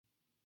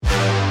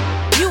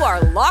You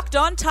are Locked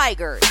On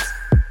Tigers,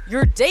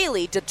 your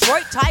daily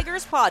Detroit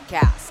Tigers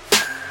podcast.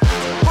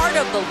 Part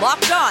of the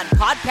Locked On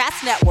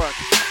Podcast Network,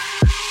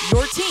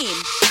 your team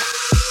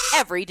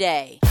every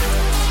day.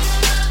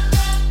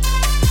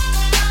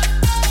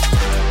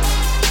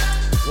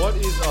 What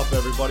is up,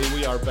 everybody?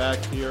 We are back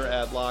here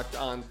at Locked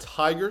On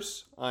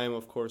Tigers. I am,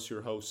 of course,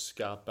 your host,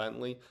 Scott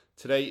Bentley.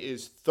 Today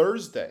is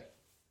Thursday,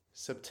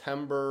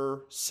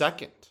 September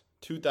 2nd,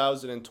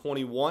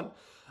 2021.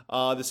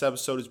 This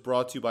episode is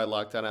brought to you by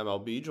Locked On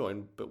MLB,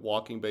 joined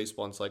Walking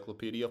Baseball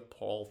Encyclopedia,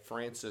 Paul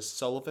Francis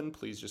Sullivan.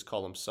 Please just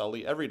call him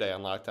Sully. Every day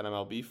on Locked On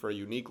MLB for a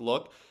unique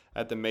look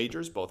at the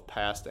majors, both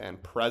past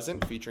and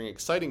present, featuring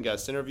exciting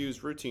guest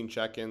interviews, routine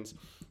check-ins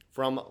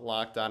from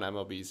Locked On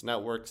MLB's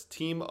network's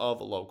team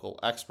of local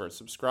experts.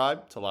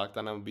 Subscribe to Locked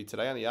On MLB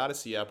today on the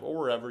Odyssey app or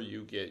wherever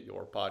you get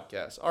your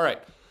podcasts. All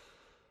right,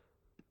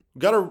 we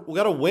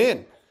got a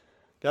win.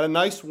 Got a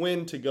nice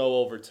win to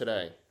go over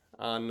today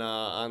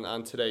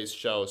on today's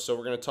show. So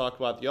we're going to talk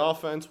about the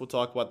offense, we'll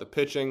talk about the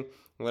pitching,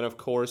 and then, of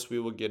course, we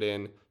will get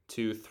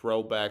into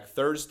Throwback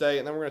Thursday,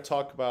 and then we're going to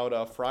talk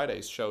about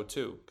Friday's show,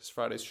 too, because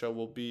Friday's show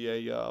will be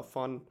a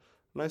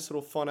nice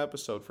little fun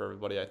episode for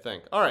everybody, I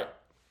think. All right,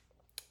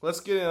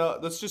 let's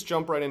just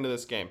jump right into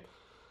this game.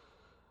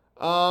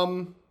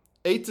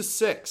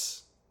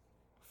 8-6,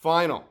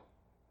 final.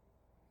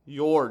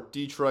 Your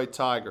Detroit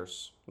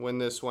Tigers win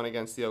this one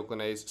against the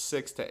Oakland A's,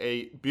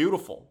 6-8.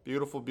 Beautiful,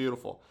 beautiful,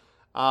 beautiful.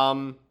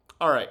 All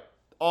right,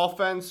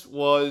 offense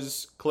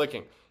was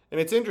clicking.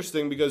 And it's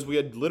interesting because we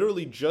had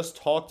literally just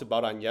talked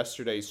about on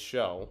yesterday's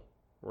show,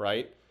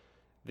 right?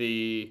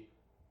 The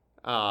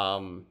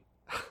fact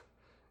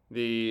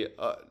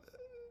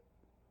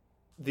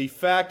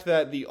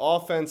that the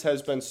offense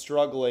has been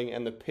struggling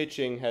and the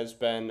pitching has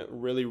been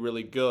really,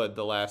 really good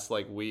the last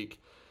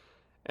week.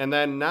 And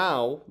then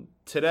now,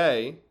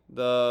 today,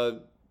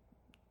 the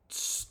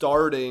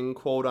starting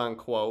quote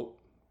unquote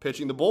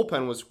pitching, the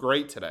bullpen was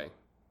great today.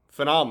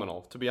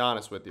 Phenomenal, to be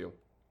honest with you.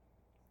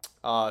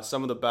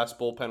 Some of the best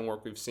bullpen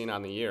work we've seen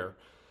on the year.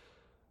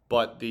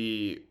 But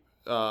the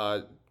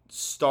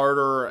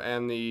starter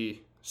and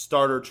the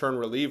starter turn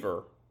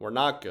reliever were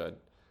not good.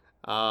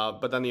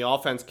 But then the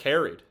offense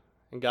carried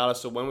and got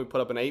us a win. We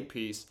put up an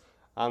 8-piece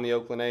on the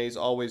Oakland A's.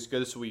 Always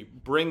good. So we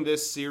bring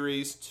this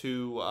series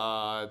to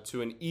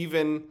an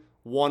even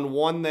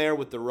 1-1 there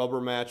with the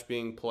rubber match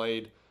being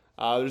played.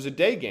 There's a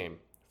day game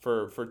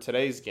for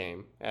today's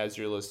game as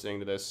you're listening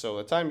to this. So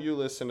the time you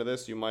listen to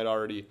this, you might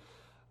already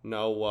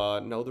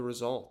know the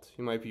result.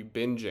 You might be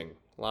binging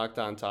Locked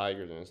On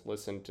Tigers and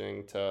listening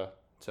to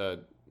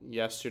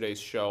yesterday's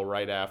show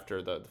right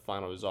after the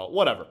final result.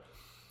 Whatever.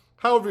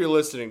 However you're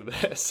listening to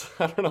this.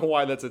 I don't know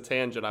why that's a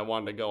tangent I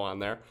wanted to go on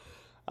there.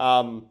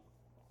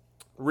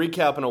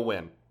 Recapping a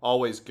win.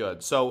 Always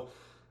good. So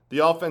the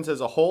offense as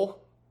a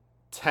whole,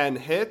 10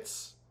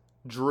 hits.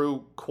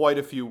 Drew quite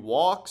a few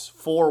walks,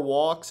 4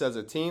 walks as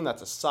a team.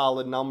 That's a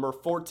solid number.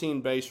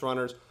 14 base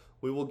runners.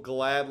 We will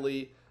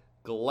gladly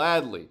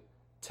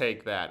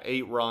take that.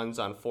 8 runs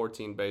on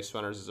 14 base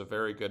runners is a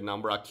very good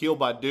number. Akil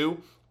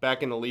Baddoo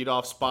back in the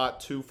leadoff spot,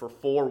 2 for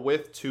 4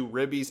 with 2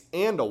 ribbies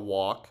and a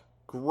walk.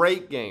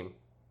 Great game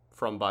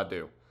from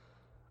Baddoo.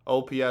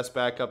 OPS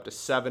back up to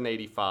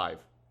 785.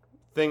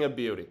 Thing of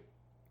beauty.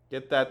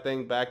 Get that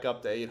thing back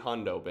up to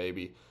 800,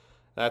 baby.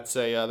 That's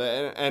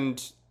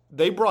and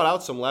they brought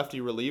out some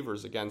lefty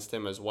relievers against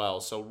him as well.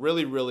 So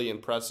really, really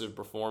impressive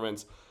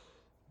performance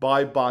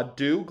by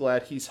Baddoo.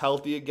 Glad he's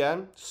healthy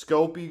again.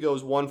 Scopey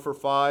goes 1 for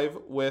 5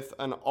 with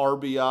an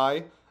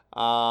RBI.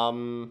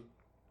 One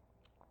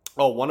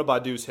of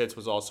Baddoo's hits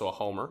was also a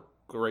homer.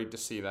 Great to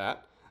see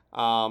that.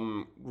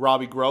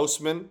 Robbie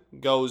Grossman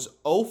goes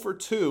 0 for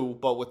 2,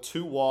 but with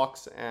 2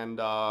 walks and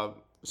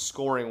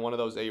scoring one of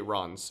those 8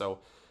 runs.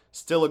 So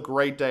still a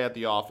great day at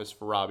the office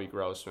for Robbie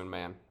Grossman,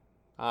 man.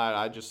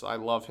 I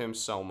love him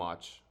so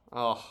much.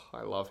 Oh,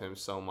 I love him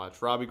so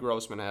much. Robbie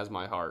Grossman has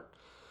my heart.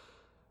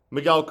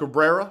 Miguel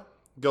Cabrera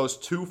goes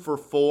 2 for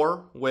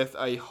 4 with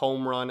a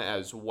home run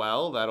as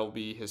well. That'll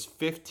be his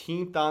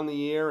 15th on the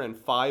year and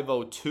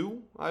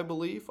 502, I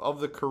believe, of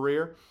the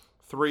career.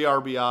 3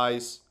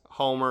 RBIs,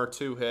 homer,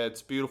 2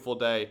 hits. Beautiful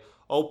day.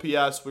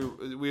 OPS,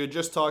 we had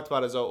just talked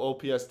about his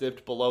OPS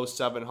dipped below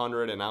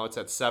 700, and now it's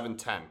at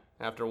 710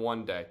 after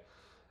one day.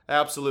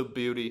 Absolute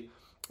beauty.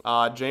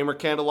 Jeimer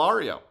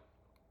Candelario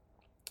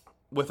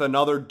with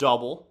another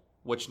double,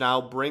 which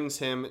now brings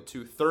him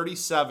to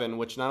 37,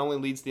 which not only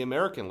leads the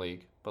American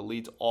League, but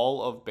leads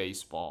all of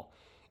baseball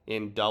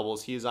in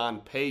doubles. He is on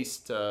pace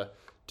to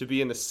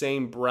be in the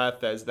same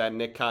breath as that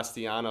Nick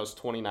Castellanos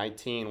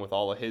 2019 with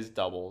all of his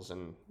doubles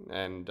and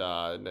in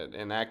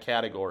that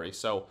category.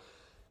 So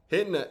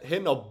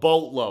hitting a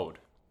boatload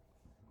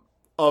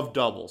of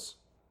doubles.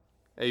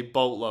 A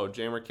boatload.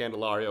 Jeimer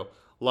Candelario,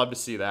 love to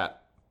see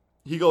that.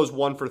 He goes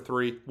 1 for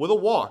 3 with a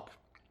walk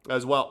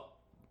as well.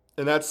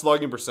 And that's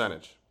slugging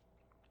percentage.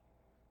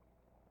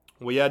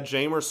 We had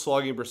Jeimer's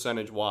slugging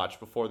percentage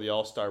watch before the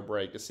All-Star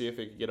break to see if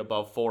he could get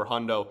above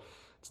 400.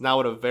 It's now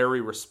at a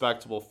very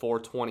respectable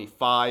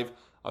 425.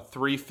 A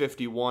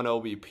 351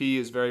 OBP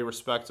is very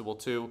respectable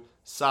too.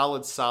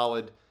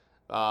 Solid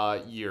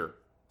year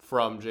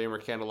from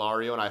Jeimer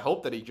Candelario, and I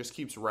hope that he just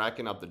keeps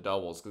racking up the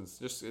doubles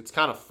because it's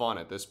kind of fun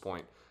at this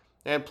point.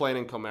 And playing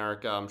in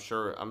Comerica,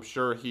 I'm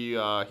sure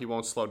he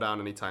won't slow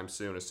down anytime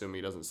soon, assuming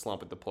he doesn't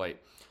slump at the plate.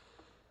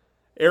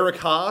 Eric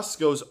Haas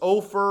goes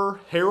 0 for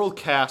Harold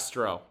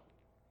Castro,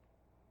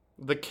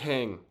 the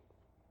king.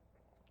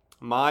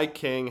 My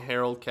king,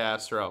 Harold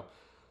Castro.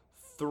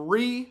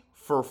 3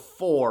 for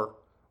 4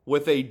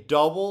 with a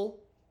double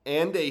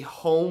and a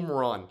home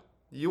run.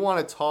 You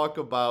want to talk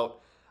about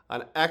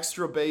an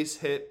extra base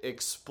hit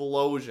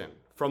explosion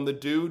from the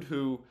dude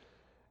who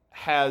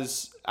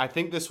has, I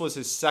think this was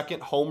his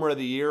second homer of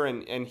the year,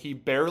 and he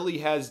barely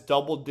has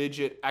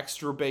double-digit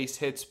extra base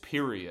hits,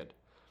 period.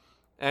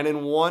 And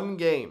in one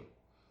game,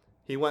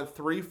 he went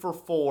 3 for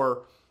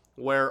 4,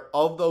 where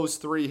of those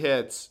 3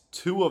 hits,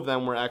 2 of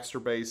them were extra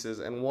bases,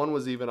 and 1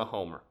 was even a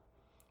homer.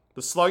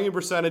 The slugging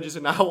percentage is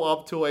now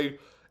up to a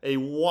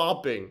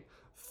whopping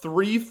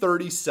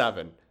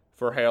 337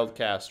 for Harold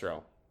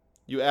Castro.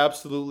 You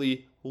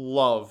absolutely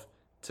love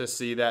to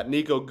see that.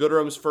 Niko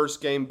Goodrum's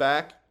first game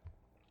back.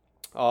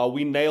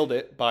 We nailed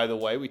it, by the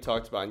way. We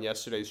talked about in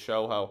yesterday's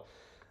show how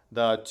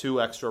the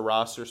 2 extra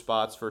roster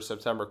spots for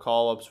September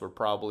call-ups were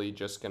probably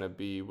just going to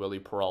be Willie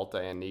Peralta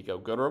and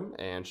Niko Goodrum,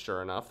 and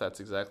sure enough, that's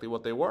exactly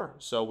what they were.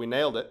 So we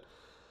nailed it.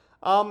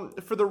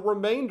 For the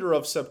remainder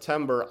of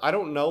September, I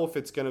don't know if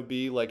it's going to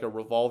be like a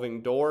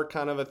revolving door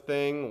kind of a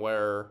thing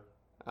where,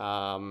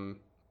 I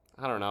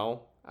don't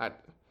know.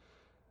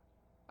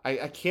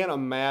 I can't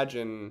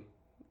imagine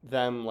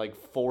them like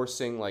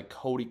forcing like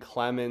Cody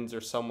Clemens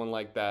or someone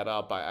like that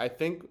up. I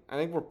think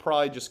we're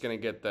probably just going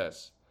to get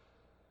this.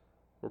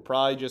 We're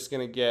probably just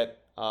going to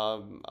get,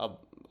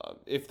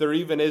 if there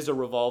even is a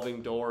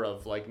revolving door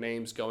of like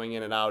names going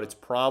in and out, it's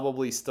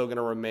probably still going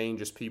to remain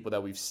just people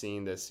that we've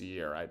seen this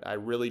year. I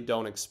really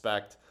don't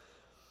expect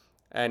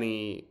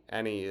any,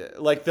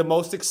 like the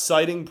most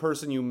exciting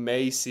person you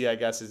may see, I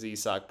guess, is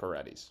Isaac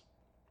Paredes.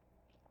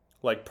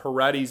 Like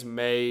Paredes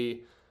may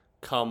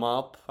come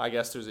up. I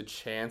guess there's a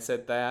chance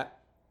at that.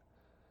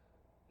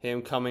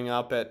 Him coming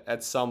up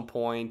at some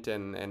point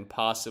and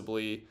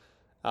possibly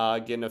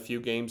getting a few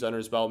games under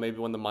his belt. Maybe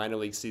when the minor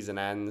league season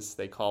ends,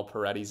 they call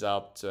Paredes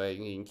up so he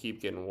can keep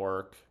getting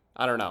work.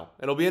 I don't know.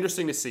 It'll be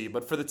interesting to see.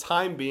 But for the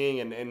time being,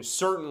 and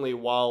certainly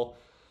while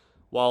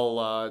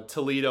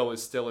Toledo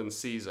is still in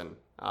season,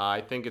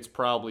 I think it's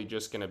probably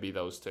just going to be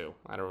those 2.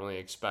 I don't really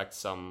expect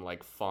some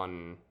like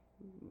fun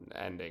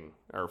ending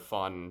or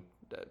fun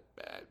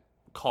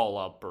call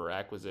up or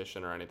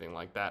acquisition or anything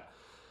like that.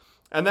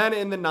 And then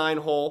in the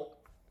 9-hole,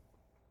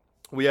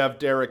 we have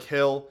Derek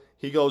Hill.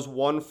 He goes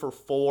 1 for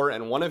 4,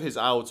 and one of his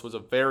outs was a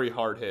very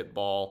hard hit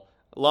ball.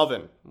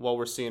 Loving what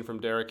we're seeing from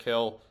Derek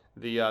Hill.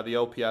 The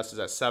OPS is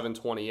at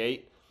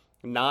 728.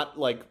 Not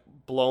like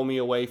blow me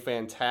away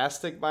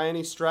fantastic by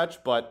any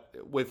stretch, but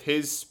with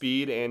his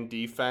speed and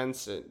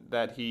defense,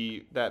 that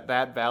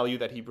value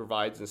that he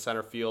provides in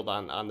center field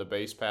on the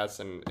base paths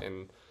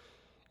and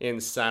in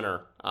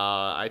center,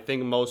 I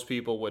think most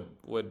people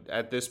would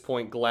at this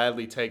point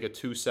gladly take a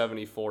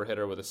 274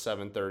 hitter with a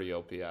 730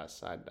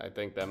 OPS. I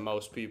think that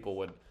most people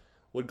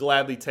would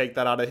gladly take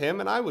that out of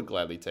him, and I would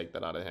gladly take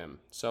that out of him.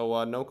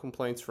 So no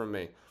complaints from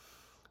me.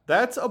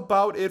 That's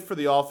about it for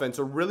the offense.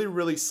 A really,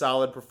 really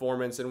solid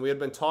performance, and we had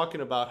been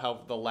talking about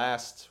how the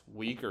last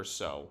week or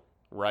so,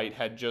 right,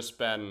 had just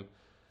been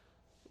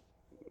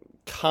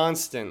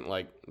constant,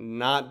 like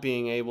not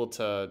being able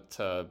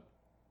to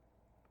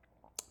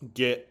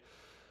get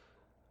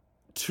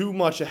too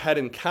much ahead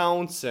in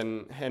counts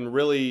and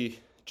really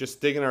just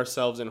digging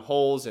ourselves in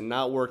holes and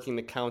not working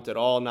the count at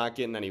all, not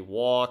getting any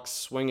walks,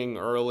 swinging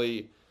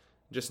early,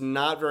 just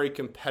not very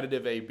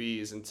competitive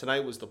ABs. And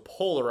tonight was the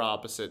polar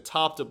opposite,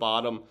 top to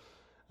bottom,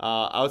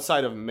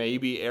 outside of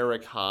maybe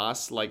Eric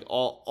Haas, like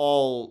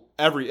even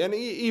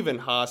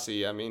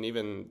Haase. I mean,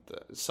 even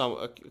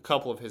a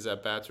couple of his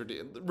at bats were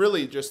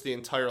really just the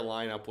entire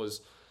lineup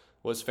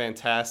was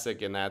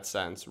fantastic in that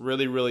sense.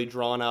 Really, really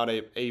drawn out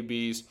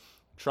ABs.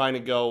 Trying to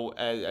go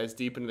as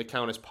deep into the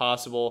count as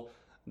possible.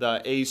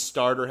 The A's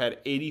starter had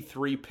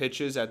 83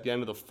 pitches at the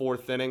end of the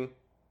 4th inning.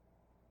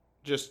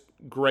 Just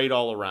great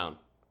all around.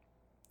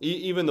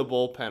 Even the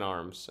bullpen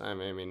arms. I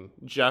mean,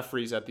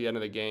 Jeffries at the end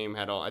of the game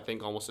had, I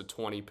think, almost a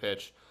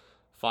 20-pitch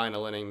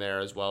final inning there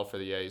as well for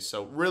the A's.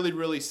 So really,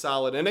 really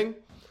solid inning.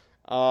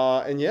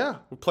 And yeah,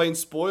 we're playing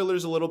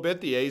spoilers a little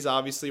bit. The A's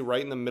obviously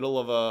right in the middle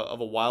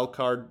of a wild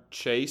card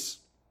chase.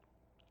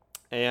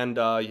 And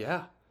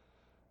yeah.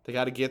 They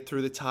got to get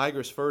through the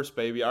Tigers first,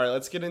 baby. All right,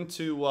 let's get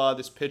into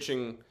this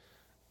pitching,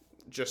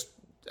 just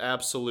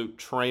absolute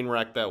train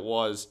wreck that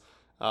was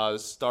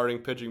starting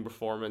pitching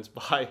performance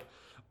by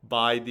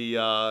the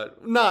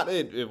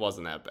it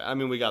wasn't that bad. I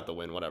mean, we got the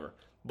win, whatever.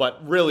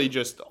 But really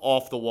just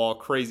off the wall,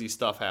 crazy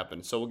stuff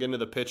happened. So we'll get into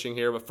the pitching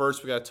here. But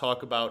first, we got to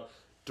talk about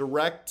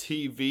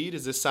DirecTV.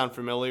 Does this sound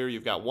familiar?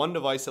 You've got one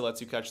device that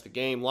lets you catch the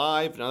game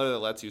live, another that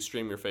lets you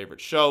stream your favorite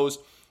shows.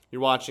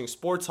 You're watching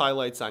sports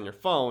highlights on your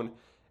phone.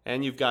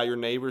 and you've got your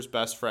neighbor's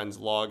best friend's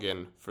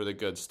login for the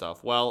good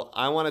stuff. Well,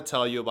 I want to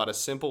tell you about a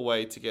simple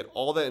way to get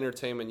all the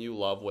entertainment you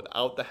love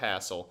without the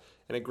hassle,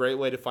 and a great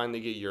way to finally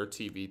get your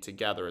TV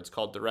together. It's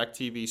called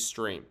DirecTV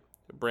Stream.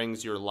 It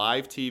brings your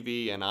live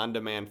TV and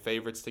on-demand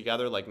favorites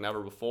together like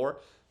never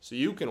before, so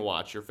you can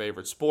watch your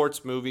favorite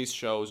sports, movies,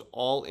 shows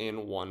all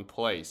in one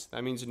place.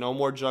 That means no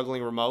more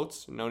juggling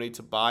remotes, no need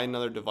to buy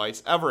another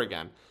device ever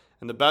again.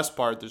 And the best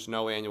part, there's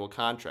no annual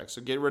contract.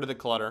 So get rid of the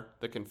clutter,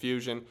 the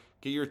confusion,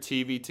 get your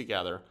TV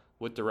together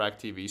with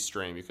DirecTV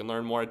Stream. You can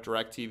learn more at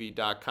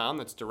directv.com.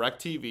 That's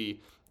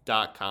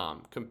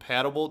directv.com.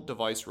 Compatible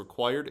device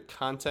required.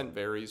 Content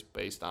varies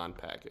based on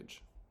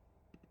package.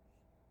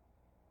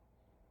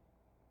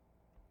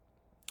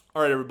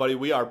 All right, everybody,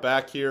 we are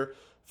back here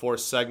for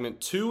segment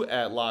 2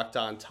 at Locked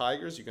On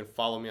Tigers. You can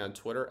follow me on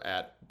Twitter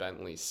at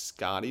Bentley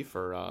Scotty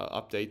for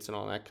updates and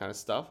all that kind of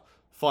stuff.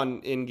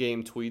 Fun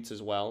in-game tweets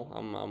as well.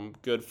 I'm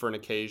good for an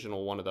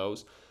occasional one of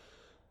those.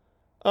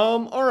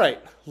 All right,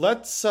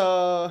 let's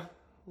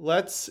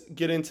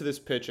get into this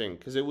pitching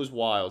because it was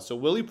wild. So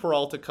Willie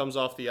Peralta comes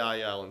off the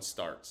IL and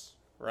starts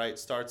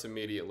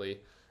immediately.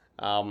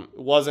 It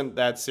wasn't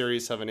that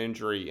serious of an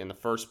injury in the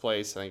first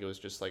place. I think it was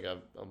just like a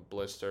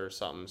blister or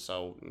something.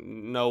 So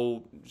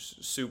no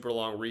super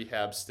long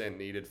rehab stint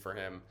needed for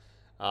him.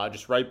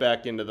 Just right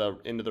back into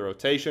the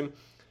rotation.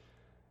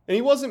 And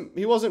he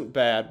wasn't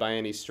bad by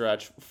any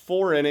stretch.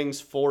 4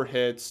 innings, 4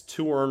 hits,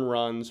 2 earned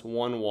runs,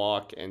 1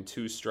 walk, and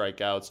 2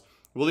 strikeouts.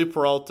 Willie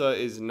Peralta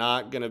is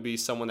not going to be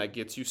someone that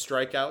gets you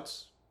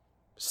strikeouts,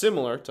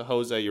 similar to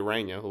Jose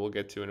Urena, who we'll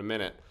get to in a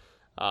minute.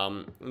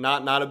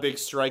 Not a big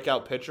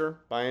strikeout pitcher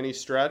by any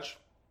stretch.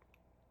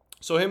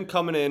 So him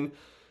coming in,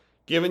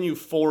 giving you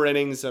 4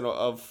 innings ended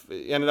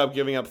up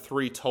giving up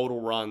 3 total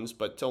runs,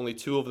 but only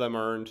 2 of them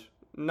earned.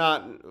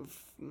 Not,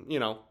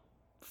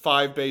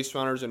 5 base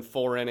runners in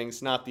 4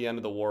 innings, not the end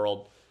of the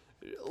world.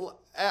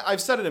 I've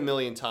said it a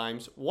million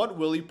times. What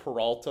Willie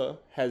Peralta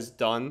has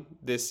done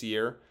this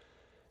year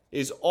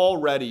is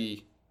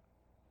already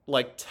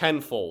like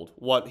tenfold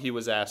what he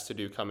was asked to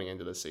do coming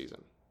into the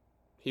season.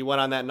 He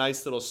went on that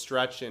nice little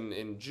stretch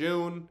in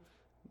June.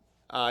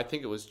 I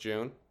think it was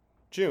June.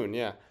 June,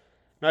 yeah.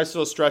 Nice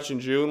little stretch in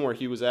June where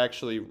he was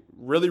actually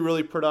really,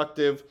 really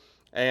productive.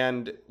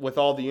 And with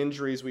all the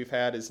injuries we've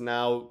had, is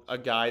now a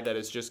guy that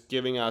is just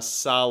giving us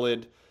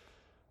solid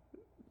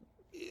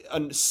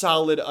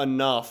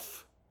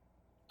enough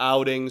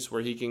outings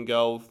where he can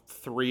go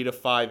 3 to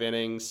 5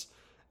 innings,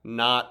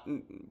 not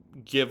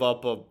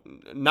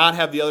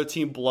have the other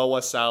team blow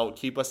us out,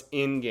 keep us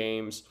in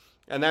games.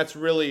 And that's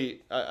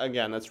really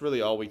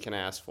all we can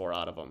ask for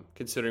out of him,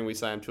 considering we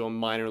signed him to a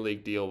minor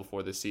league deal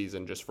before the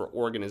season just for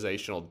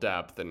organizational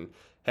depth and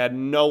had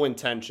no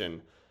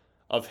intention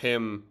of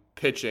him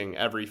pitching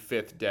every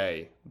 5th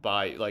day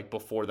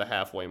before the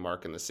halfway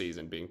mark in the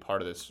season, being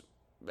part of this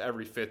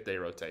every 5th day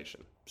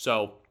rotation.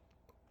 So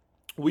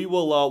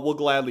we'll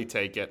gladly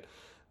take it.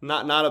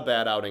 Not a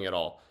bad outing at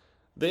all.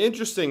 The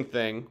interesting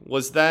thing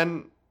was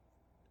then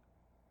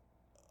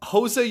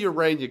Jose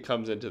Urena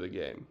comes into the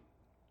game,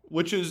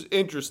 which is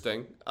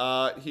interesting.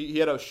 He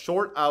had a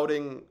short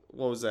outing,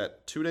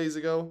 2 days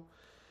ago?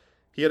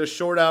 He had a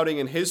short outing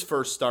in his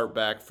first start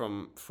back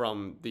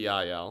from the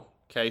IL.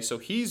 Okay, so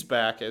he's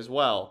back as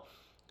well.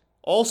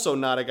 Also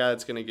not a guy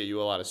that's going to get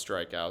you a lot of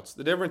strikeouts.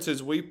 The difference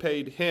is we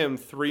paid him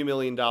 $3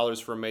 million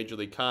for a major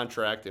league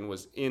contract and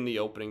was in the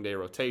opening day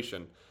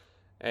rotation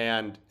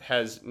and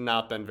has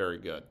not been very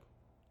good.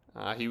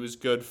 He was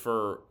good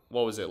for,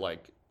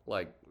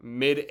 like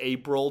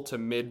mid-April to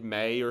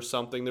mid-May or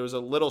something. There was a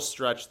little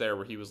stretch there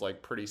where he was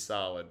pretty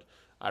solid,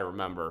 I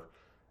remember.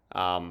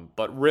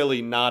 But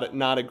really not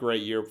a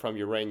great year from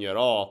Urena at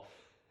all.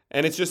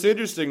 And it's just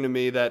interesting to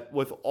me that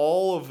with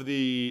all of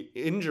the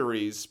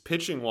injuries,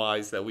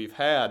 pitching-wise, that we've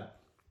had,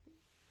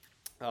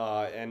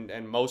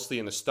 and mostly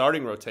in the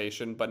starting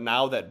rotation, but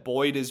now that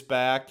Boyd is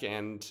back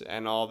and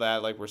all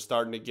that, we're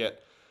starting to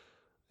get,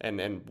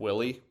 and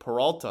Willie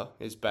Peralta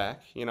is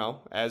back,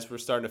 as we're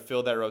starting to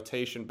fill that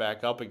rotation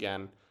back up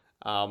again.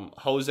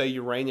 Jose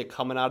Urena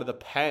coming out of the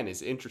pen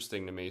is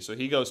interesting to me. So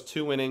he goes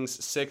 2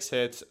 innings, 6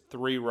 hits,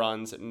 3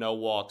 runs, no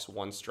walks,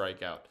 1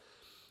 strikeout.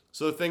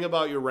 So the thing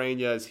about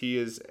Urena is he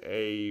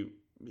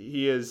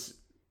is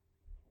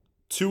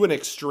to an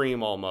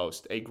extreme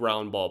almost a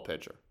ground ball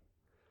pitcher.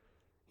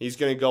 He's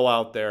going to go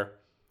out there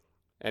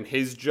and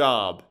his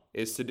job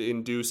is to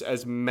induce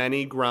as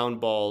many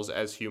ground balls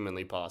as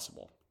humanly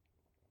possible.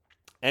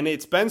 And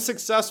it's been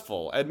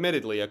successful,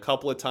 admittedly, a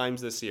couple of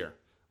times this year.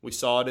 We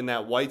saw it in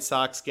that White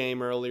Sox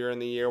game earlier in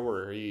the year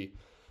where he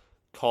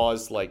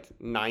caused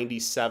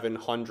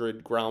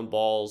 9,700 ground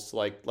balls.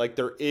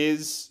 There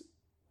is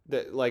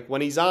that,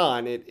 when he's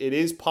on, it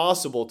is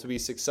possible to be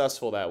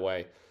successful that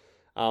way.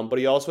 But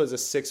he also has a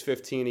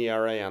 6.15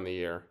 ERA on the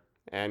year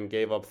and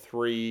gave up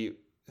three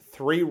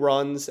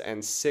runs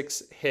and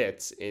 6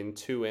 hits in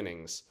 2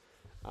 innings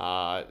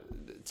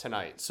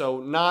tonight. So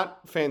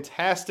not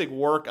fantastic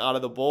work out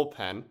of the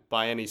bullpen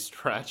by any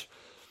stretch.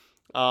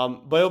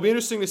 But it'll be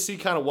interesting to see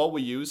kind of what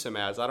we use him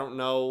as. I don't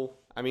know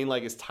I mean,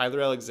 like, is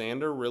Tyler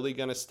Alexander really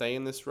going to stay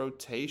in this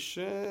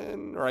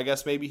rotation? Or I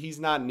guess maybe he's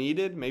not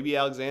needed. Maybe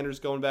Alexander's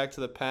going back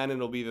to the pen and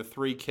it'll be the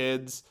three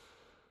kids,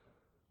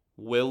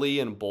 Willie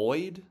and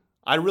Boyd.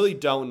 I really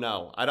don't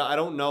know. I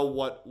don't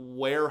know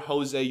where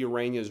Jose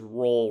Ureña's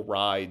role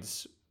where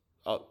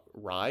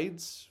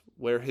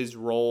his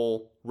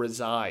role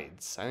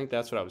resides. I think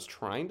that's what I was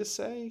trying to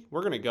say.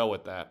 We're going to go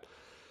with that.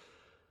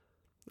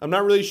 I'm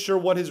not really sure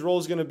what his role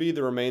is going to be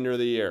the remainder of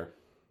the year.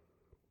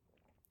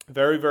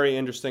 Very, very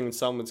interesting, and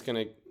something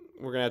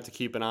we're going to have to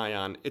keep an eye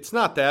on. It's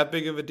not that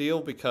big of a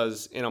deal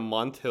because in a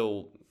month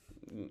he'll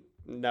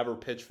never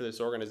pitch for this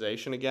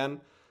organization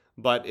again.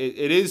 But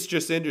it is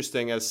just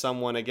interesting as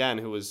someone, again,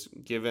 who was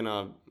given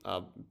a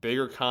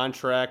bigger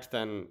contract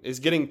than is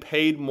getting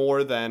paid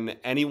more than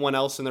anyone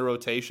else in the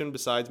rotation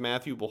besides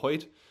Matthew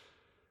Boyd.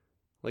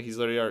 Like, he's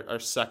literally our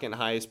second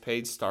highest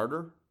paid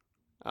starter.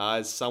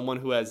 As someone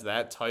who has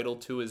that title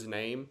to his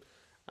name,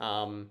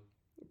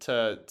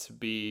 to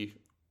be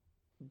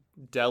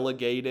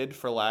delegated,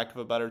 for lack of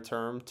a better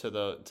term, to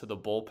the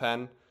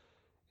bullpen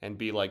and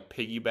be like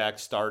piggyback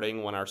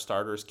starting when our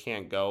starters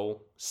can't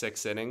go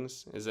 6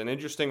 innings is an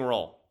interesting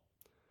role.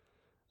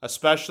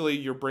 Especially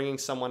you're bringing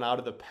someone out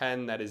of the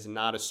pen that is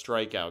not a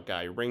strikeout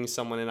guy. You're bringing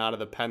someone in out of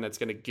the pen that's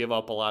going to give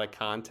up a lot of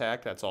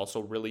contact. That's also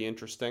really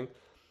interesting.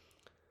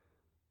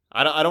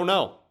 I don't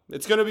know.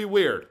 It's going to be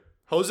weird.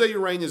 Jose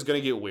Ureña is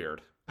going to get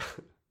weird.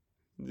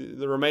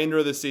 The remainder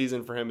of the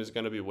season for him is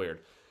going to be weird.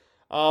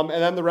 And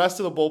then the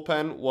rest of the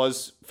bullpen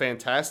was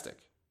fantastic.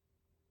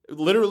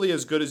 Literally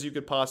as good as you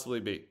could possibly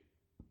be.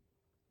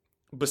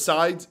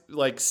 Besides,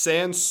 like,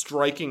 Sands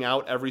striking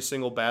out every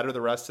single batter the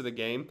rest of the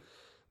game,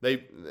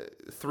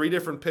 3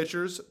 different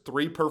pitchers,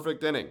 3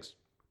 perfect innings.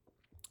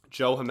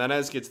 Joe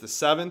Jimenez gets the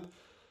 7th.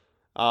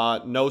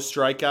 No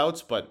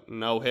strikeouts, but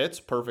no hits.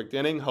 Perfect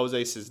inning.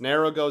 Jose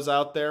Cisnero goes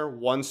out there.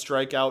 1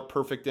 strikeout,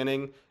 perfect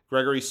inning.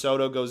 Gregory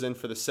Soto goes in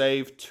for the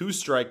save. 2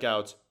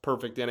 strikeouts,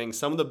 perfect inning.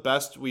 Some of the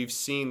best we've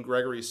seen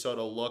Gregory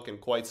Soto look in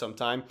quite some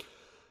time.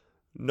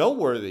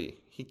 Noteworthy,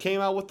 he came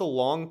out with the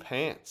long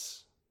pants.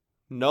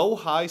 No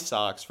high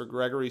socks for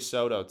Gregory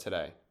Soto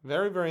today.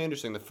 Very, very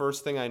interesting. The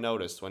first thing I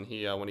noticed when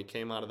he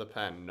came out of the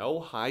pen. No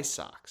high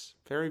socks.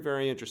 Very,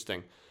 very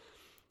interesting.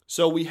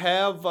 So we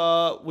have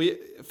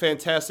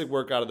fantastic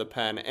work out of the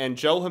pen. And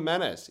Joe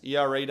Jimenez,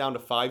 ERA down to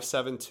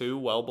 5.72,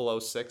 well below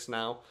 6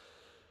 now,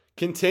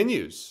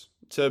 continues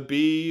to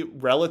be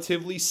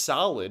relatively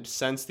solid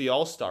since the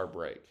All-Star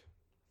break.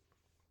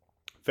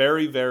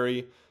 Very,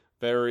 very,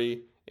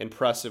 very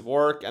impressive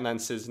work. And then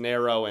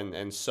Cisnero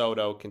and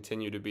Soto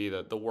continue to be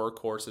the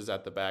workhorses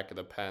at the back of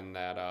the pen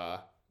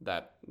that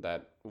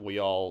we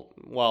all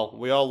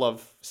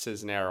love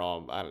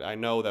Cisnero. I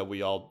know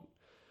that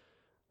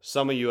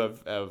some of you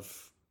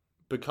have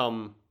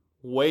become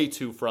way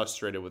too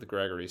frustrated with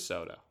Gregory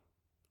Soto.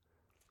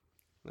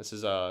 This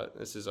is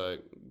a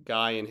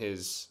guy in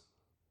his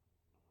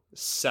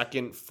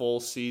second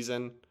full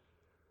season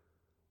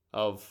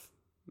of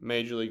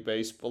Major League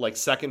Baseball, like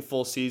second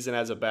full season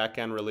as a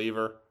back-end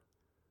reliever,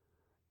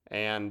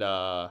 and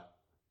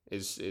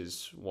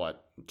is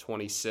what,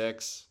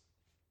 26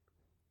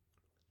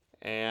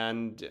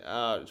 and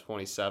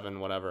 27,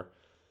 whatever,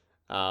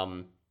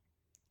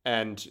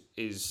 and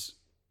is,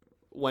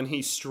 when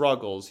he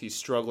struggles, he's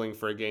struggling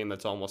for a team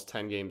that's almost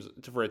 10 games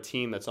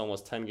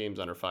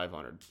under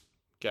 500.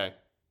 Okay,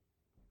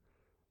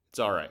 it's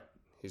all right.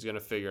 He's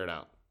gonna figure it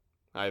out.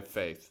 I have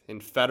faith in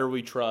Feder.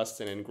 We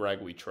trust, and in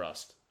Greg we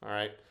trust. All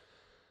right.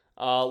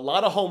 A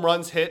lot of home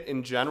runs hit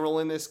in general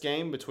in this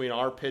game between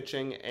our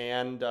pitching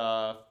and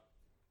our,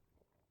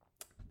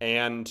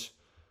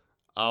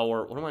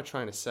 what am I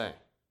trying to say?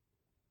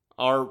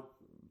 Our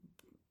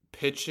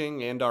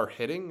pitching and our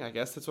hitting, I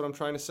guess that's what I'm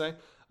trying to say.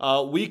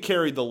 We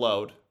carried the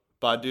load.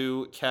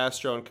 Baddoo,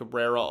 Castro, and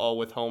Cabrera all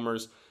with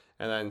homers,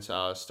 and then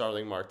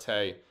Starling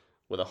Marte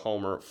with a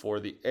homer for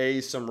the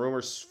A's. Some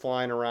rumors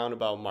flying around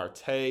about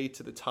Marte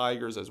to the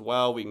Tigers as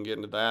well. We can get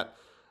into that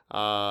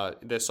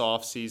this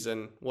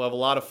offseason. We'll have a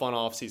lot of fun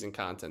offseason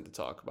content to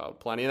talk about.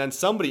 Plenty. And then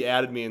somebody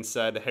added me and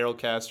said, Harold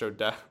Castro,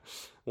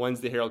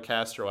 when's the Harold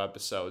Castro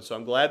episode? So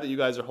I'm glad that you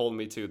guys are holding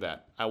me to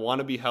that. I want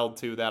to be held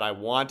to that. I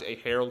want a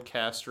Harold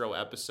Castro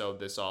episode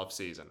this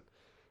offseason.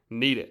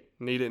 Need it.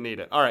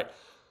 All right.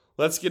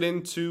 Let's get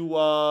into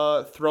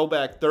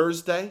Throwback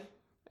Thursday,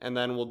 and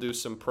then we'll do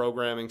some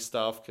programming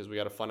stuff because we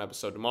got a fun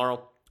episode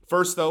tomorrow.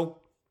 First,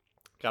 though,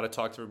 got to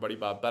talk to everybody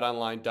about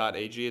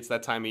betonline.ag. It's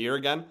that time of year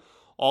again.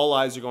 All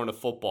eyes are going to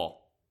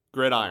football.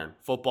 Gridiron.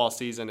 Football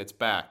season, it's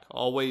back.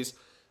 Always,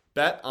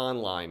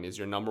 BetOnline is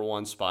your number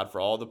one spot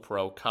for all the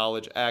pro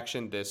college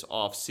action this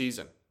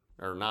offseason.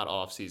 Or not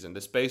offseason,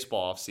 this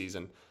baseball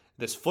offseason.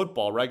 This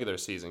football regular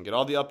season. Get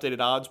all the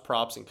updated odds,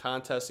 props, and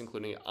contests,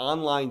 including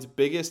online's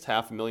biggest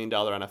 $500,000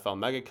 NFL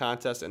mega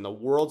contest and the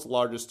world's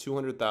largest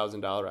 $200,000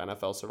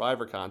 NFL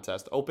Survivor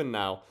contest. Open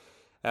now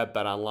at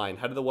BetOnline.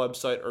 Head to the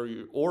website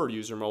or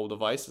use your mobile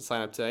device to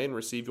sign up today and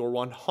receive your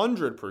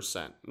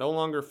 100%, no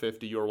longer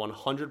 50, your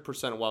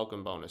 100%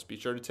 welcome bonus. Be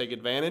sure to take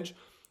advantage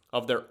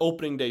of their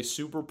opening day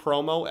super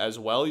promo as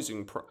well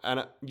using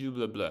promo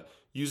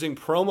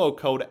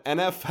code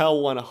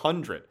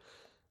NFL100.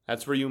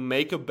 That's where you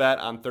make a bet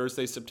on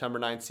Thursday, September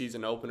 9th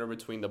season opener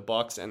between the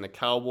Bucs and the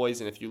Cowboys.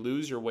 And if you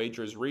lose, your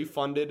wager is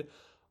refunded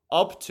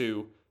up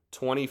to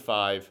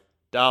 $25.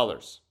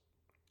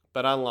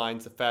 BetOnline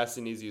is the fastest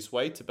and easiest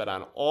way to bet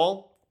on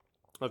all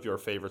of your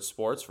favorite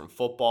sports, from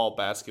football,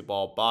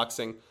 basketball,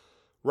 boxing,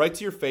 right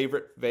to your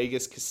favorite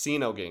Vegas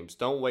casino games.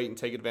 Don't wait and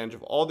take advantage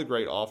of all the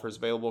great offers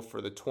available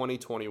for the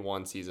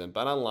 2021 season.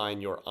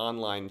 BetOnline, your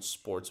online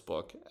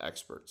sportsbook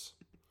experts.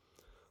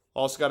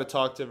 Also got to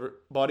talk to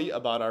everybody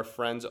about our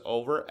friends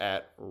over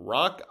at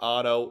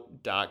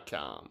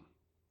rockauto.com.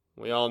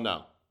 We all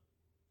know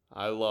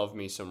I love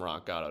me some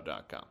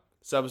rockauto.com.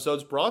 This episode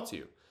is brought to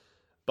you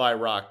by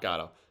Rock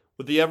Auto.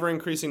 With the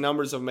ever-increasing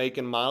numbers of make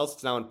and models,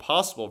 it's now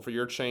impossible for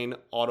your chain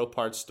auto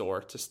parts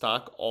store to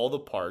stock all the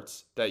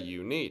parts that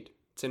you need.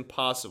 It's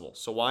impossible.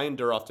 So why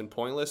endure often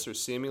pointless or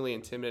seemingly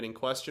intimidating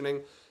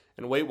questioning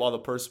and wait while the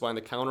person behind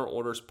the counter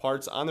orders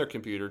parts on their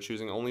computer,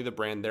 choosing only the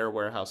brand their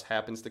warehouse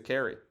happens to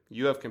carry?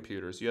 You have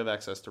computers. You have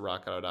access to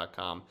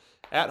rockauto.com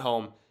at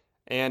home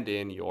and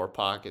in your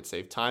pocket.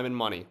 Save time and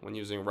money when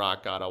using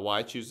Rock Auto.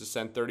 Why choose to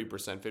send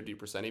 30%,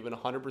 50%, even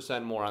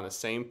 100% more on the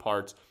same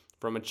parts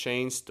from a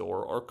chain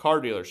store or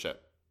car dealership?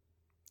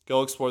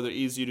 Go explore their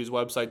easy-to-use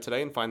website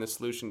today and find the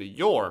solution to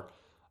your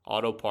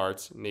auto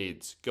parts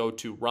needs. Go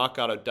to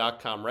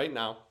rockauto.com right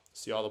now,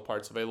 see all the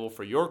parts available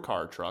for your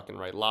car or truck, and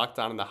write Locked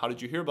On in the How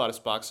Did You Hear About Us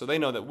box so they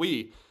know that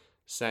we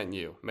sent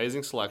you.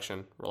 Amazing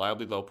selection,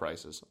 reliably low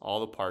prices, all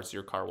the parts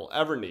your car will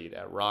ever need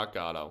at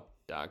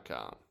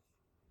rockauto.com.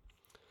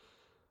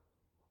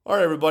 All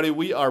right, everybody,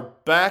 we are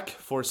back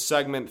for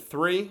segment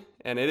 3,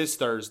 and it is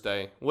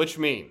Thursday, which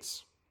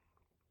means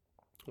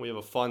we have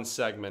a fun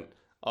segment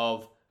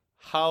of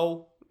I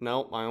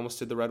almost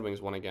did the Red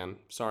Wings one again.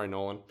 Sorry,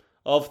 Nolan.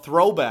 Of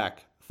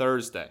Throwback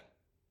Thursday.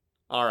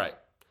 All right,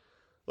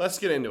 let's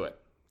get into it,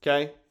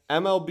 okay?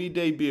 MLB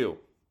debut,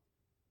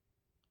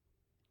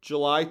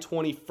 July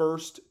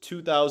 21st,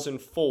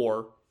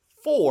 2004,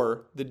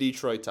 for the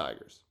Detroit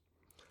Tigers.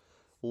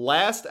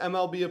 Last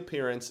MLB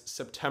appearance,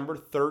 September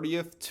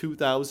 30th,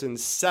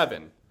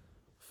 2007,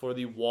 for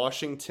the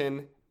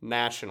Washington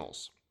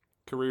Nationals.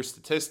 Career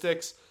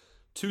statistics: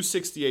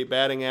 .268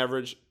 batting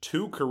average,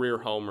 2 career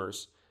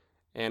homers,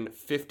 and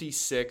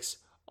 56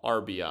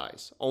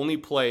 RBIs. Only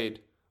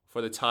played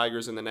for the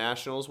Tigers and the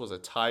Nationals was a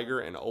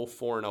Tiger in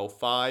 04 and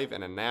 05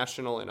 and a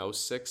National in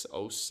 06,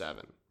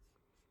 07.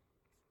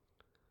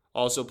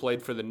 Also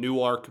played for the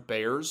Newark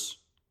Bears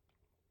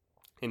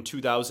in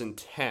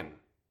 2010.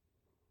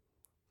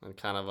 And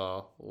kind of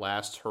a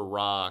last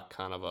hurrah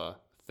kind of a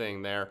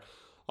thing there.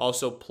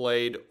 Also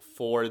played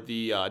for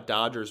the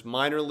Dodgers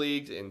minor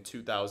leagues in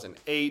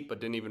 2008,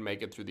 but didn't even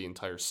make it through the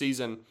entire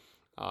season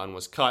and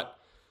was cut.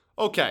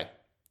 Okay,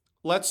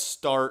 let's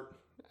start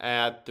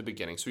at the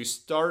beginning. So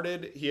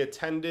he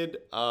attended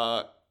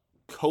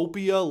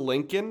Copia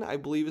Lincoln, I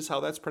believe is how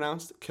that's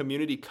pronounced,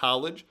 Community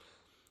College,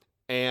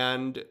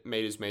 and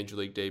made his major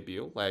league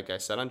debut, like I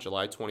said, on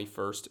July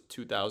 21st,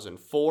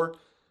 2004.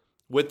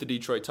 With the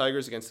Detroit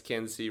Tigers against the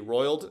Kansas City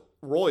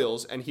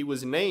Royals, and he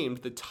was named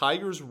the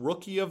Tigers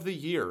Rookie of the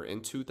Year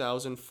in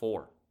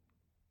 2004.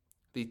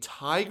 The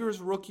Tigers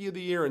Rookie of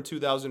the Year in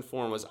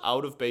 2004 and was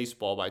out of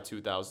baseball by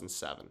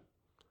 2007.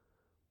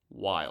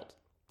 Wild.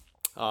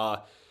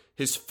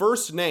 His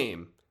first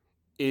name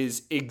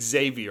is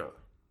Xavier.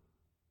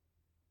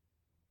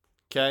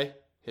 Okay?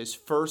 His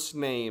first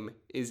name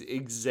is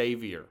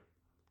Xavier.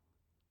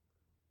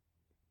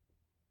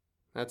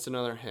 That's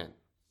another hint.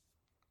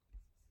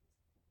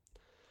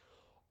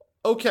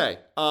 Okay,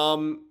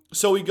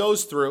 so he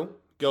goes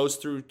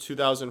through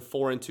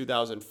 2004 and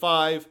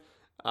 2005.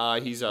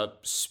 He's a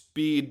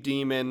speed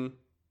demon,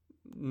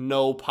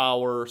 no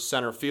power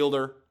center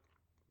fielder.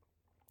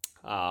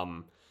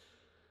 And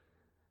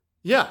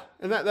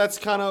that's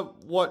kind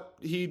of what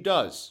he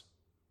does.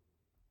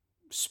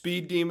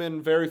 Speed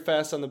demon, very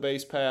fast on the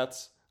base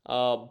paths,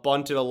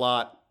 bunted a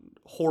lot,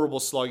 horrible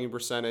slugging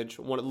percentage.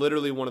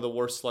 Literally one of the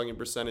worst slugging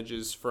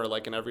percentages for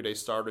like an everyday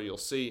starter you'll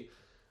see.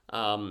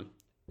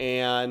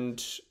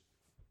 And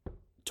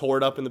tore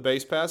it up in the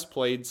base pass,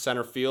 played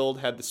center field,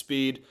 had the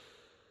speed.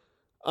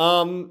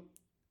 Then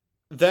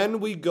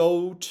we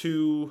go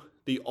to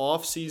the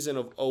offseason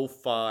of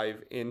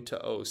 05 into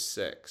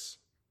 06.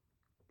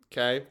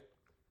 Okay?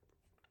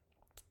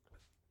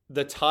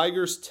 The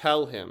Tigers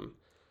tell him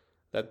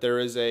that there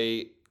is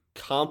a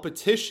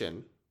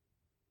competition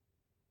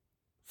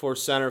for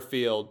center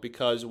field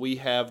because we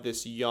have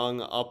this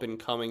young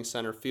up-and-coming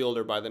center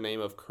fielder by the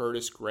name of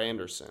Curtis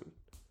Granderson.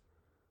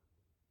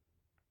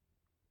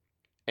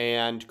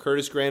 And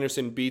Curtis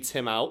Granderson beats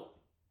him out.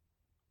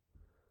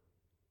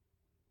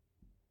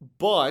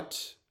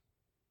 But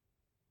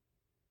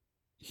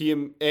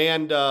so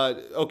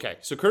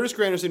Curtis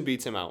Granderson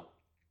beats him out,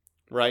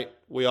 right?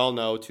 We all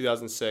know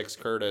 2006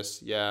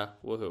 Curtis, yeah,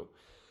 woohoo.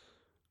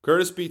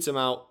 Curtis beats him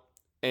out,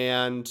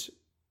 and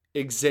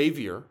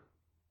Xavier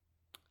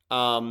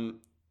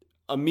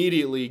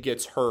immediately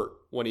gets hurt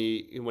when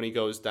he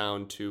goes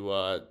down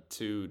to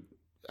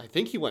I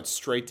think he went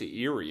straight to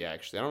Erie,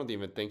 actually. I don't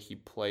even think he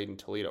played in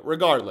Toledo.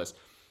 Regardless,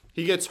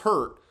 he gets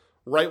hurt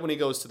right when he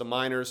goes to the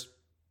minors,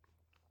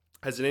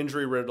 has an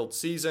injury-riddled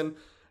season,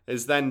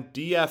 is then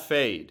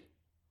DFA'd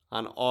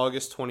on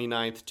August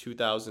 29th,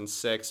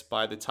 2006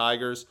 by the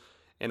Tigers,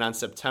 and on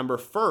September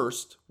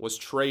 1st was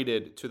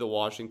traded to the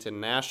Washington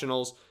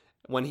Nationals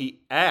when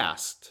he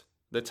asked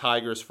the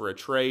Tigers for a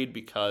trade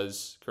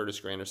because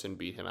Curtis Granderson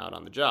beat him out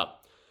on the job.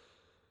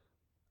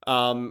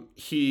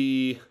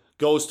 He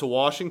goes to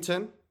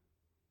Washington,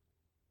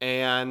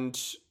 and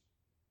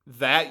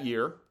that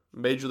year,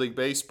 Major League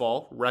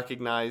Baseball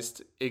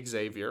recognized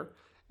Xavier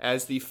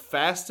as the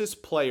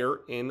fastest player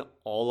in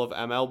all of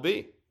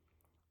MLB.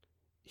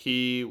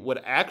 He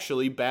would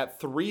actually bat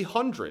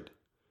 .300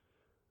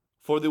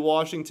 for the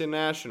Washington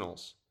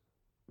Nationals.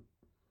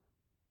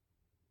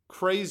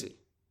 Crazy.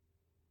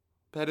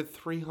 Batted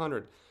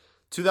 .300.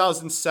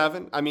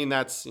 2007, I mean,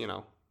 that's,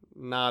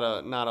 not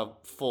a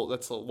full,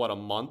 that's a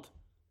month.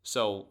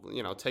 So,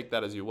 take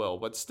that as you will,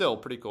 but still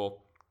pretty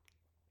cool.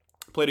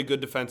 Played a good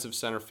defensive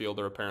center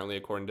fielder, apparently,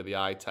 according to the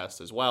eye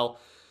test as well.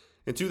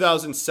 In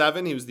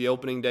 2007, he was the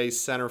opening day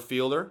center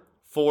fielder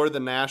for the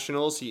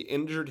Nationals. He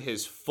injured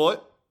his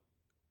foot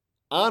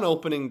on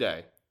opening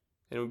day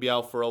and would be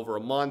out for over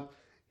a month.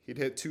 He'd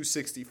hit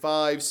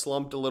 .265,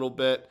 slumped a little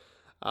bit,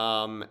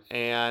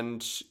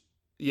 and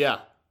yeah,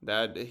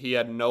 that he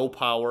had no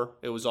power.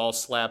 It was all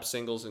slap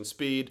singles and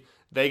speed.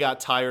 They got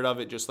tired of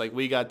it just like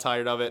we got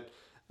tired of it.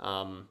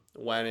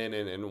 Went in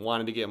and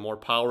wanted to get more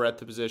power at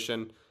the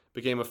position.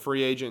 Became a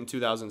free agent in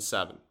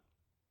 2007.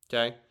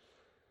 Okay?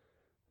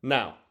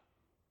 Now,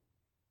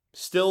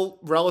 still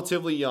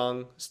relatively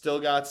young, still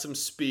got some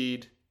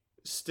speed,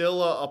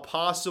 still a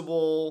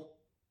possible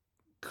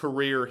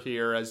career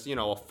here as,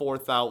 a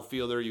fourth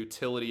outfielder,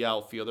 utility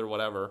outfielder,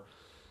 whatever.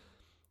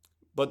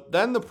 But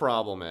then the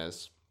problem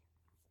is,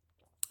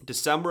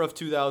 December of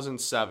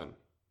 2007,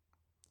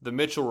 the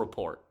Mitchell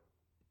Report.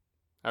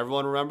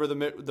 Everyone remember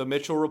the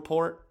Mitchell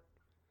Report?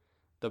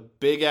 The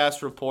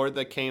big-ass report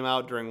that came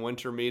out during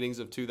winter meetings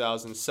of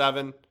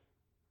 2007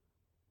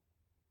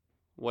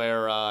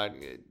 where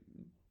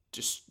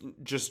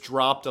just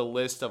dropped a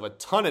list of a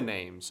ton of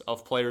names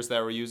of players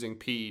that were using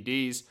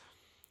PEDs.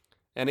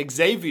 And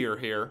Xavier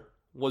here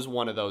was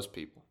one of those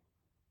people.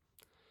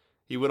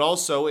 He would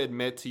also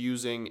admit to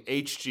using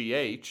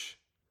HGH,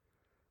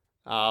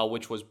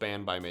 which was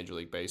banned by Major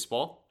League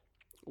Baseball,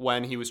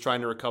 when he was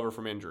trying to recover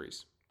from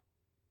injuries.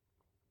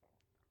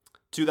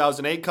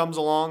 2008 comes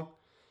along,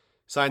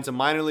 signs a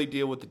minor league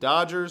deal with the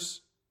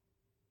Dodgers,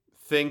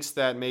 thinks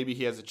that maybe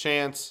he has a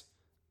chance,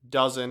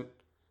 doesn't,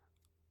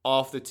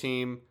 off the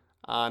team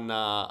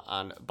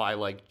by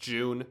like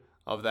June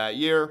of that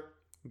year,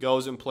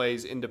 goes and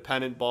plays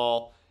independent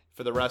ball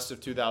for the rest of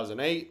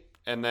 2008,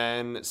 and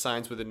then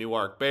signs with the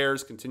Newark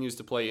Bears, continues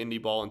to play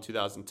indie ball in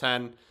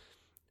 2010.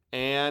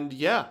 And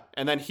yeah,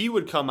 and then he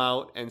would come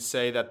out and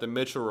say that the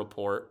Mitchell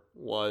Report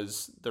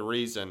was the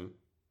reason,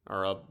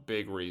 or a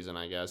big reason,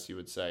 I guess you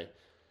would say,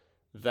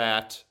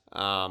 that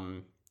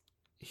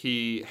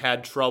he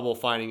had trouble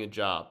finding a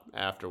job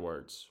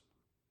afterwards.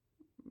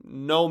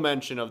 No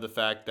mention of the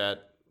fact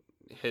that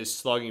his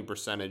slugging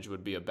percentage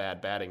would be a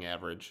bad batting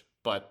average,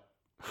 but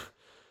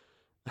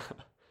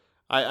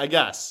I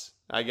guess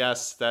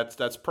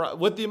that's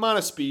with the amount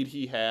of speed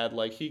he had,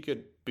 like he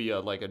could be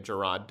a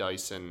Gerard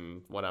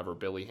Dyson, whatever,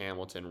 Billy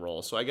Hamilton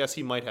role. So I guess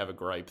he might have a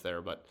gripe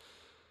there, but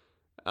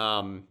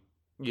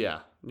yeah,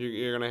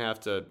 you're gonna have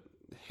to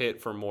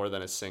hit for more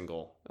than a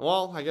single.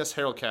 Well, I guess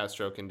Harold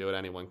Castro can do it.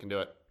 Anyone can do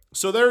it.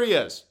 So there he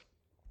is.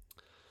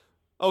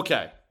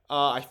 Okay,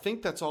 I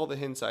think that's all the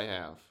hints I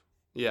have.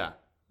 Yeah,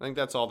 I think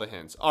that's all the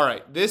hints. All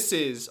right, this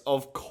is,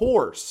 of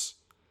course,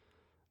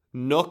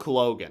 Nook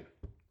Logan.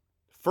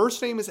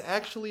 First name is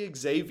actually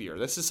Xavier.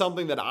 This is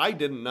something that I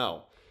didn't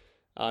know.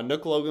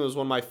 Nook Logan was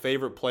one of my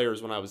favorite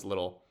players when I was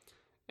little,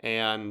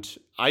 and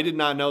I did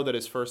not know that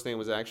his first name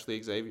was actually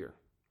Xavier.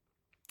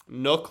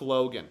 Nook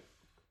Logan,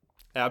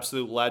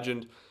 absolute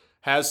legend.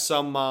 Has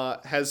some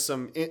highlights,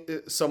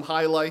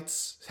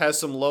 has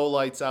some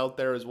lowlights out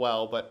there as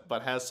well,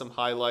 but has some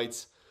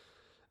highlights.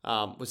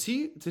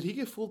 Did he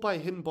get fooled by a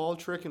hidden ball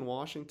trick in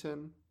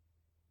Washington?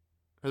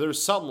 Or there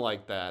was something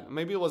like that.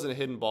 Maybe it wasn't a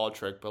hidden ball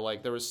trick, but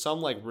like there was some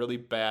like really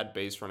bad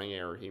base running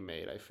error he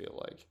made, I feel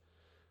like.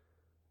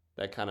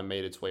 That kind of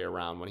made its way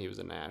around when he was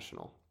a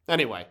National.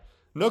 Anyway,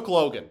 Nook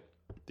Logan,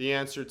 the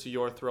answer to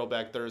your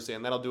Throwback Thursday,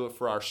 and that'll do it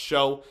for our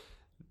show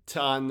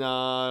on,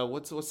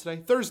 what's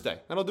today? Thursday.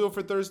 That'll do it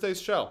for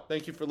Thursday's show.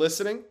 Thank you for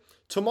listening.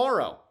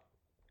 Tomorrow,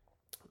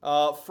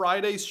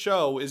 Friday's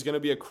show is going to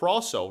be a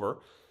crossover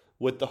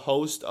with the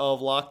host of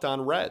Locked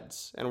On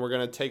Reds, and we're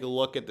going to take a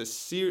look at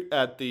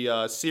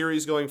the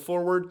series going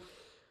forward,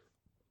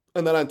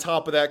 and then on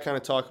top of that, kind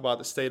of talk about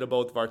the state of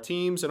both of our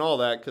teams and all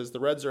that, because the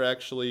Reds are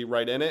actually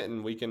right in it,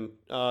 and we can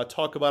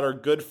talk about our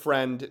good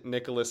friend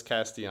Nicholas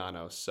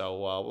Castellanos. So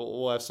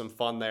we'll have some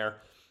fun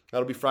there.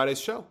 That'll be Friday's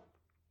show.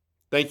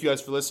 Thank you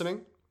guys for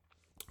listening.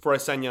 Before I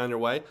send you on your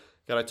way,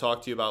 Got to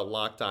talk to you about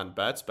Locked On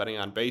Bets, betting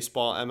on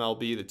baseball,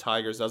 MLB, the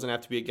Tigers. Doesn't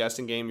have to be a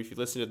guessing game if you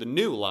listen to the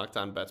new Locked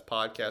On Bets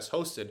podcast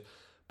hosted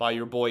by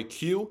your boy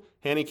Q,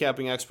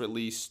 handicapping expert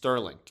Lee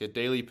Sterling. Get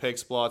daily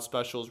picks, blowout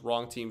specials,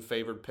 wrong team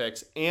favored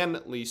picks,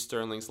 and Lee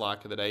Sterling's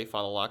Lock of the Day.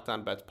 Follow Locked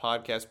On Bets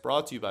podcast,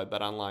 brought to you by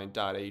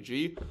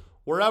betonline.ag,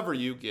 wherever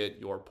you get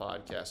your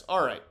podcasts.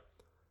 All right,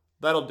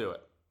 that'll do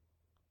it.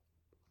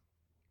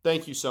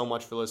 Thank you so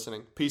much for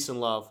listening. Peace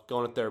and love.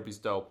 Going to therapy's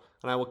dope.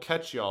 And I will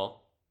catch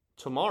y'all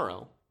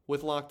tomorrow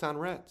with Locked On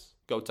Reds.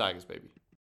 Go Tigers, baby.